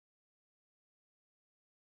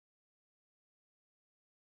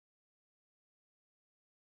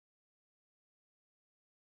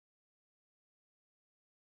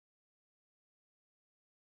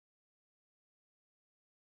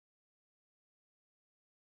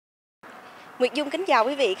Nguyệt Dung kính chào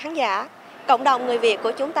quý vị khán giả. Cộng đồng người Việt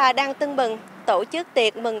của chúng ta đang tưng bừng tổ chức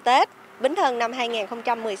tiệc mừng Tết Bính Thân năm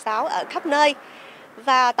 2016 ở khắp nơi.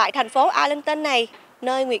 Và tại thành phố Arlington này,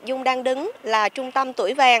 nơi Nguyệt Dung đang đứng là Trung Tâm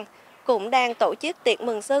Tuoi Vang, cũng đang tổ chức tiệc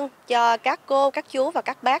mừng xuân cho các cô, các chú và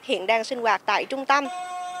các bác hiện đang sinh hoạt tại trung tâm.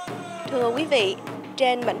 Thưa quý vị,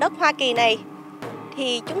 trên mảnh đất Hoa Kỳ này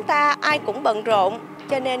thì chúng ta ai cũng bận rộn,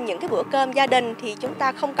 cho nên những cái bữa cơm gia đình thì chúng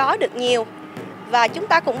ta không có được nhiều. Và chúng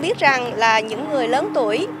ta cũng biết rằng là những người lớn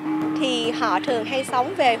tuổi thì họ thường hay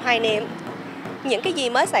sống về hoài niệm. Những cái gì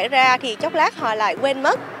mới xảy ra thì chốc lát họ lại quên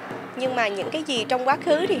mất. Nhưng mà những cái gì trong quá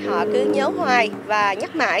khứ thì họ cứ nhớ hoài và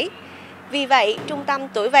nhắc mãi. Vì vậy, Trung tâm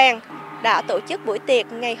Tuoi Vang đã tổ chức buổi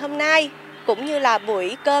tiệc ngày hôm nay cũng như là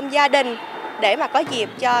buổi cơm gia đình để mà có dịp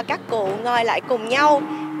cho các cụ ngồi lại cùng nhau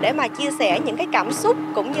để mà chia sẻ những cái cảm xúc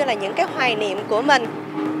cũng như là những cái hoài niệm của mình.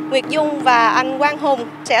 Nguyệt Dung và anh Quang Hùng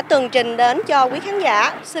sẽ tường trình đến cho quý khán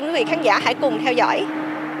giả. Xin quý vị khán giả hãy cùng theo dõi.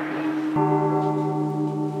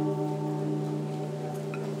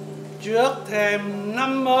 Trước thềm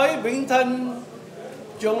năm mới Bính Thân,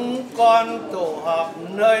 chúng con tụ họp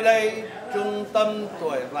nơi đây Trung tâm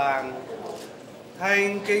Tuoi Vang,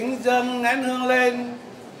 thành kính dâng nén hương lên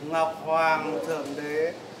Ngọc Hoàng Thượng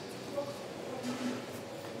Đế.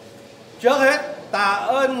 Trước hết tạ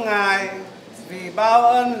ơn Ngài vì bao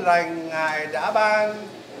ơn lành Ngài đã ban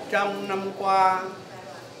trong năm qua.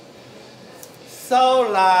 Sau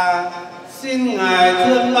là xin Ngài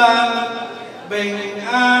thương ban bình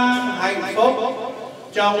an hạnh phúc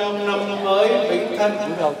trong năm mới Bính Thân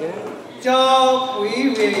cho quý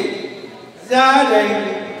vị, gia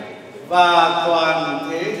đình và toàn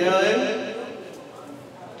thế giới.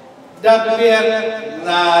 Đặc biệt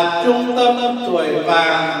là Trung tâm Tuoi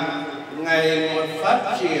Vang ngày một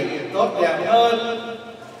phát triển tốt đẹp hơn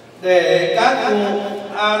để các cụ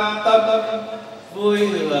an tâm vui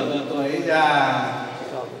hưởng tuổi già.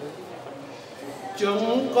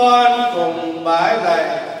 Chúng con cùng bái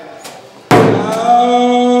lạy.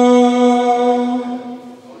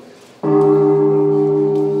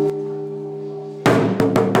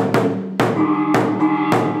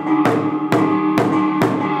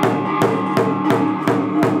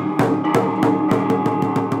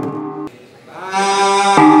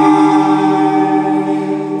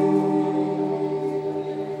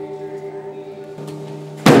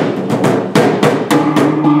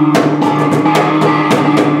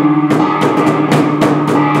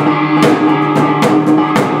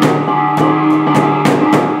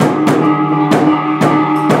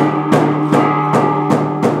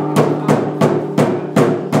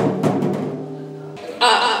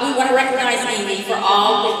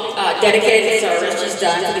 Dedicated service she's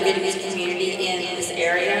done to the Vietnamese community in this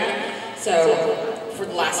area. So for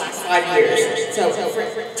the last 5 years. So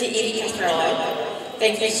to Edie Castrello,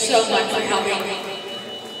 thank you so much for helping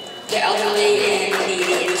the elderly and the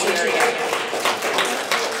needy in this area.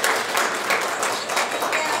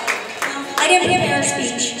 I didn't prepare a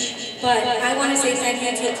speech, but I want to say thank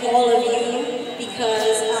you to all of you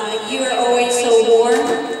because you are always so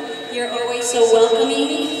warm. You're always so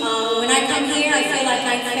welcoming. When I come here, I feel like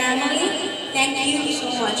I'm family. Thank you so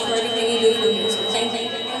much for everything you do for me. So thank you.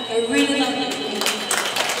 I really love you.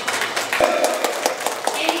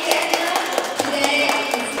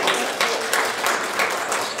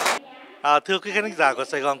 Thưa quý khán giả của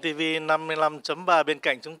Sài Gòn TV 55.3, bên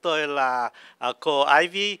cạnh chúng tôi là cô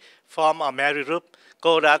Ivy from Mary Group.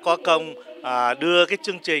 Cô đã có công đưa cái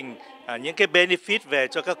chương trình những cái benefit về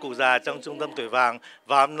cho các cụ già trong Trung tâm Tuoi Vang.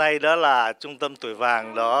 Và hôm nay đó là Trung tâm Tuoi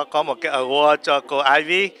Vang đó có một cái award cho cô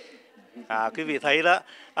Ivy. Quý vị thấy đó.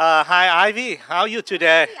 Hi Ivy, how are you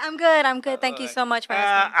today? I'm good. Thank you so much for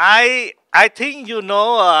asking. I think you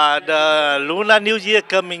know the Lunar New Year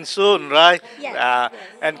coming soon, right? Yes.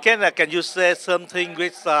 And can you say something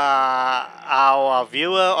with our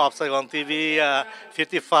viewer of Saigon TV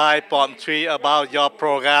 55.3 about your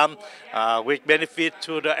program with benefit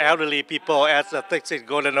to the elderly people at the Texas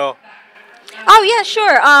Golden O? Oh yeah,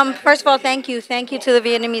 sure. First of all, thank you to the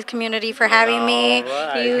Vietnamese community for having me.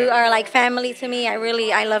 Right. You are like family to me.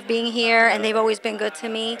 I love being here, and they've always been good to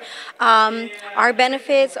me. Our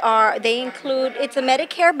benefits it's a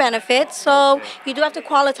Medicare benefit, so you do have to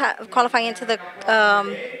qualify into the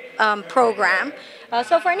program.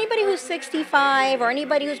 So for anybody who's 65 or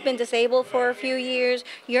anybody who's been disabled for a few years,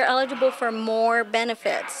 you're eligible for more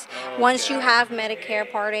benefits once you have Medicare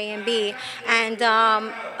Part A and B. And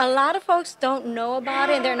a lot of folks don't know about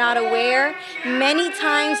it, they're not aware. Many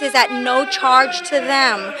times it's at no charge to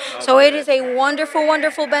them. So it is a wonderful,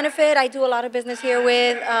 wonderful benefit. I do a lot of business here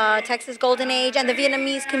with Texas Golden Age and the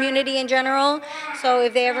Vietnamese community in general. So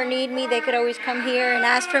if they ever need me, they could always come here and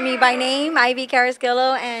ask for me by name, Ivy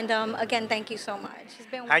Carrasquillo. And again, thank you so much. It's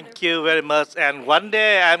been wonderful. Thank you very much. And one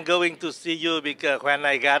day I'm going to see you because when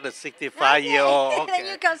I got a 65-year-old. Okay. Then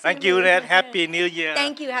you come see Thank me. you and Happy New Year.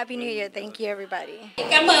 Thank you. Happy New Year. Thank you, everybody.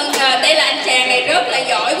 Cảm ơn, đây là anh chàng này rất là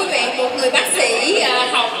giỏi quý vị, một người bác sĩ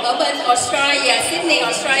học ở bên Australia, Sydney,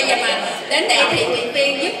 Australia mà đến đây thiện nguyện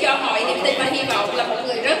viên giúp cho hội niềm tin và hy vọng, là một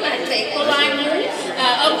người rất là hạnh thiện. Cô Loan muốn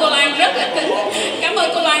ơn cô Loan rất là kính. Cảm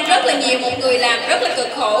ơn cô Loan rất là nhiều, một người làm rất là cực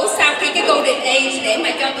khổ sau khi cái Golden Age để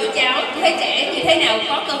mà cho tụi cháu thế trẻ như thế nào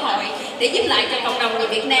có cơ hội để giúp lại cho cộng đồng người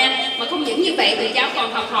Việt Nam. Mà không những như vậy, tụi cháu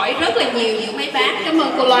còn học hỏi rất là nhiều những mấy bác. Cảm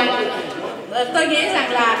ơn cô Loan. Tôi nghĩ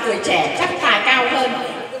rằng là tuổi trẻ chắc thà cao hơn.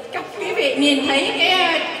 Các quý vị nhìn thấy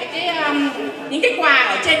những cái quà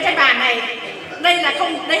ở trên cái bàn này,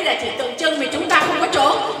 đây là chỉ tượng trưng vì chúng ta không có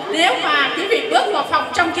chỗ. Nếu mà quý vị bước vào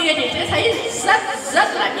phòng trong kia thì sẽ thấy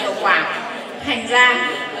rất là nhiều quà. Thành ra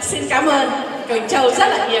xin cảm ơn Quỳnh Châu rất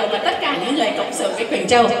là nhiều và tất cả những người cộng sự với Quỳnh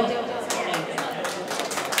Châu.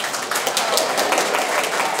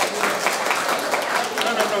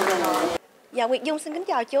 Dạ, Nguyệt Dung xin kính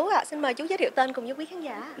chào chú ạ. Xin mời chú giới thiệu tên cùng với quý khán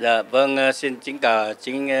giả. Dạ vâng, xin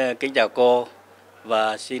kính chào cô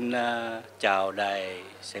và xin chào đài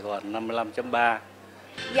Sài Gòn 55.3.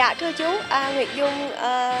 Dạ thưa chú, Nguyệt Dung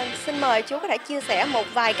xin mời chú có thể chia sẻ một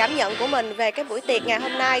vài cảm nhận của mình về cái buổi tiệc ngày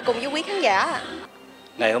hôm nay cùng với quý khán giả.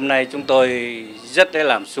 Ngày hôm nay chúng tôi rất là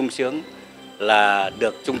làm sung sướng là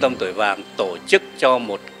được Trung tâm Tuoi Vang tổ chức cho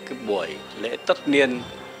một cái buổi lễ tất niên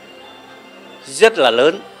rất là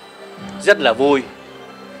lớn, rất là vui,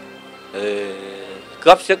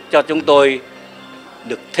 góp sức cho chúng tôi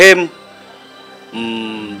được thêm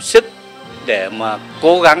sức để mà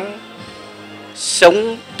cố gắng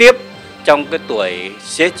sống tiếp trong cái tuổi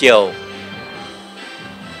xế chiều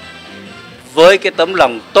với cái tấm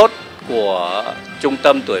lòng tốt của Trung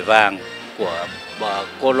tâm Tuoi Vang, của bà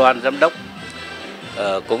cô Loan giám đốc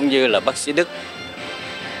cũng như là bác sĩ Đức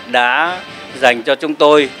đã dành cho chúng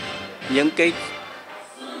tôi những cái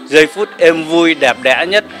giây phút êm vui đẹp đẽ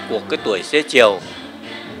nhất của cái tuổi xế chiều.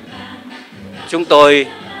 Chúng tôi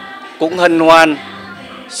cũng hân hoan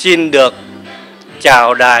xin được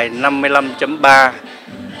chào đài 55.3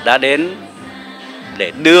 đã đến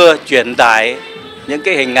để truyền tải những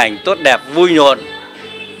cái hình ảnh tốt đẹp vui nhộn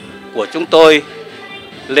của chúng tôi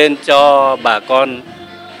lên cho bà con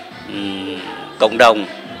cộng đồng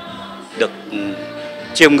được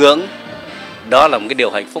chiêm ngưỡng. Đó là một cái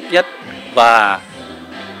điều hạnh phúc nhất. Và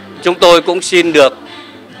chúng tôi cũng xin được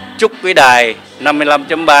chúc quý đài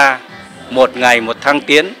 55.3 một ngày một thăng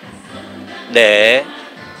tiến để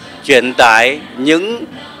truyền tải những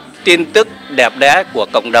tin tức đẹp đẽ của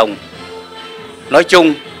cộng đồng nói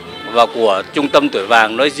chung và của Trung tâm Tuoi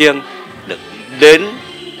Vang nói riêng được đến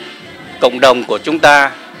cộng đồng của chúng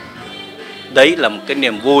ta. Đấy là một cái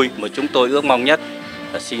niềm vui mà chúng tôi ước mong nhất.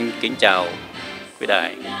 Và xin kính chào quý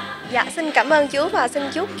đài. Dạ, xin cảm ơn chú và xin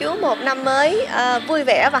chúc chú một năm mới vui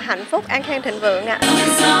vẻ và hạnh phúc, an khang thịnh vượng ạ.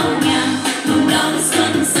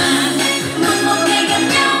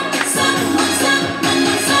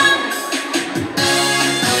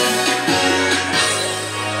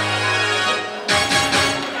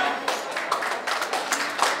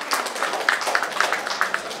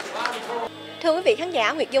 Thưa quý vị khán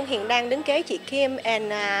giả, Nguyệt Dung hiện đang đứng kế chị Kim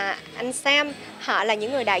and anh Sam. Họ là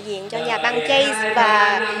những người đại diện cho nhà băng Chase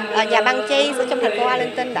và nhà băng Chase ở trong thành phố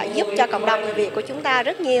Arlington đã giúp cho cộng đồng người Việt của chúng ta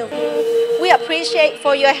rất nhiều. We appreciate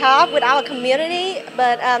for your help with our community,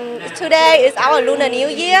 but today is our Lunar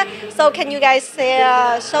New Year. So can you guys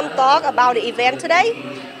share some talk about the event today?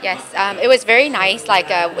 Yes, it was very nice.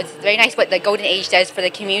 It's very nice what the Golden Age does for the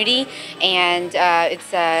community, and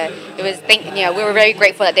we were very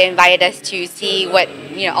grateful that they invited us to see what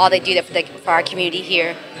all they do for our community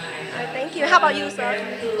here. Thank you. How about you, sir?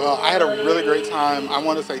 Well, I had a really great time. I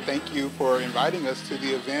want to say thank you for inviting us to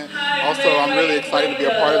the event. Also, I'm really excited to be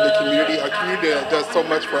a part of the community, a community that does so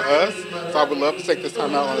much for us. So I would love to take this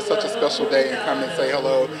time out on such a special day and come and say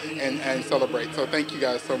hello and celebrate. So thank you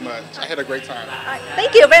guys so much. I had a great time.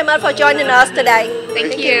 Thank you very much for joining us today.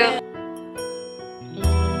 Thank you.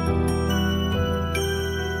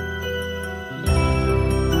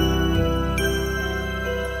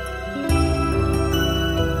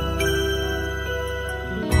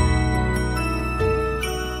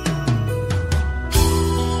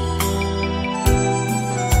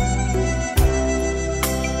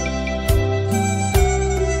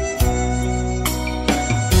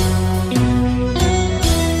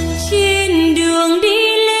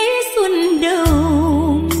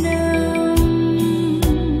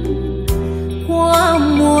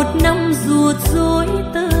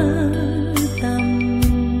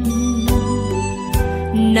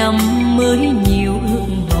 năm mới nhiều ước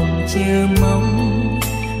vọng chờ mong,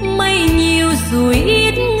 mây nhiều rồi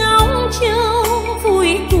ít ngóng trông,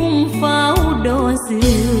 vui cùng pháo đỏ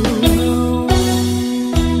rượu.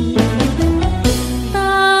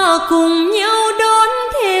 Ta cùng nhau đón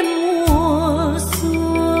thêm mùa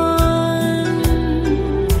xuân,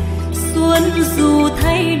 xuân dù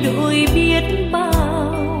thay đổi biết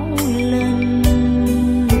bao lần,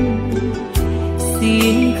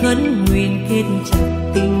 xin khấn nguyện kết chặt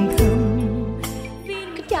tình thân.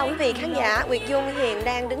 Kính chào quý vị khán giả, Nguyệt Dung hiện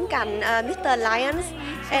đang đứng cạnh Mr. Lion.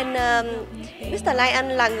 Mr. Lion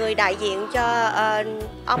là người đại diện cho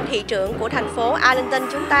ông thị trưởng của thành phố Arlington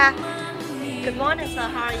chúng ta. Good morning, sir.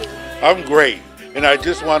 How are you? I'm great, and I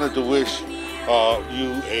just wanted to wish you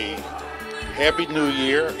a happy new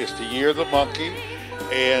year. It's the year of the monkey,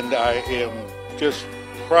 and I am just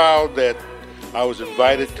proud that I was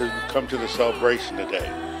invited to come to the celebration today.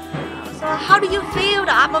 So how do you feel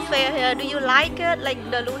the atmosphere here? Do you like it, like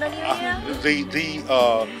the Lunar New Year?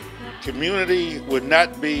 The community would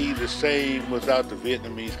not be the same without the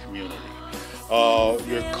Vietnamese community.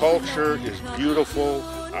 Your culture is beautiful.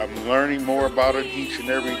 I'm learning more about it each and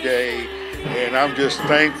every day, and I'm just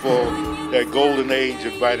thankful that Golden Age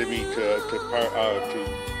invited me to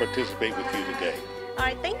participate with you today. All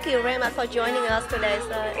right, thank you very much for joining us today,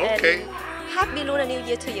 sir. Okay. And happy Lunar New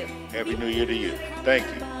Year to you. Happy New Year to you. Thank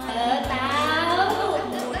you.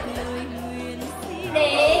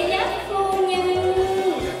 Đệ nhất phu nhân,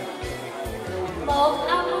 một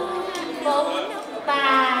ông một bà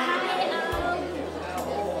hai ông,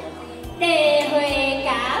 đề huề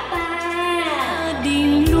cả ba,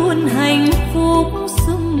 đình luôn hạnh phúc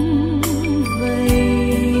sum vầy,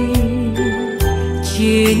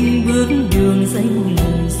 trên bước đường danh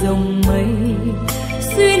lời dòng mây,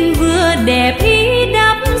 duyên vừa đẹp ý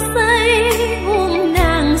đắp xây, hôm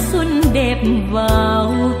nàng xuân đẹp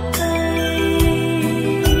vào tay.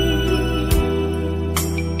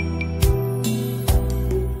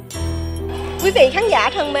 Quý vị khán giả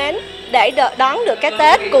thân mến, để đón được cái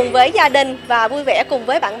Tết cùng với gia đình và vui vẻ cùng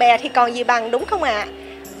với bạn bè thì còn gì bằng, đúng không ạ?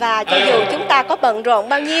 Và cho dù chúng ta có bận rộn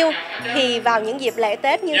bao nhiêu thì vào những dịp lễ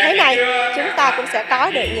Tết như thế này, chúng ta cũng sẽ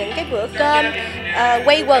có được những cái bữa cơm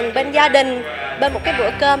quây quần bên gia đình, bên một cái bữa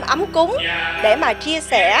cơm ấm cúng để mà chia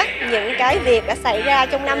sẻ những cái việc đã xảy ra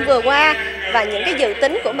trong năm vừa qua và những cái dự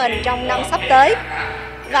tính của mình trong năm sắp tới.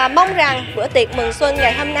 Và mong rằng bữa tiệc mừng xuân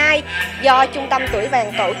ngày hôm nay do Trung Tâm Tuoi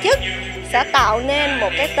Vang tổ chức sẽ tạo nên một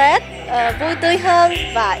cái Tết vui tươi hơn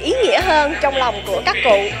và ý nghĩa hơn trong lòng của các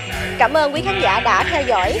cụ. Cảm ơn quý khán giả đã theo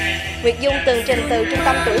dõi. Nguyệt Dung tường trình từ Trung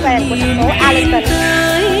Tâm Tuoi Vang của thành phố Arlington.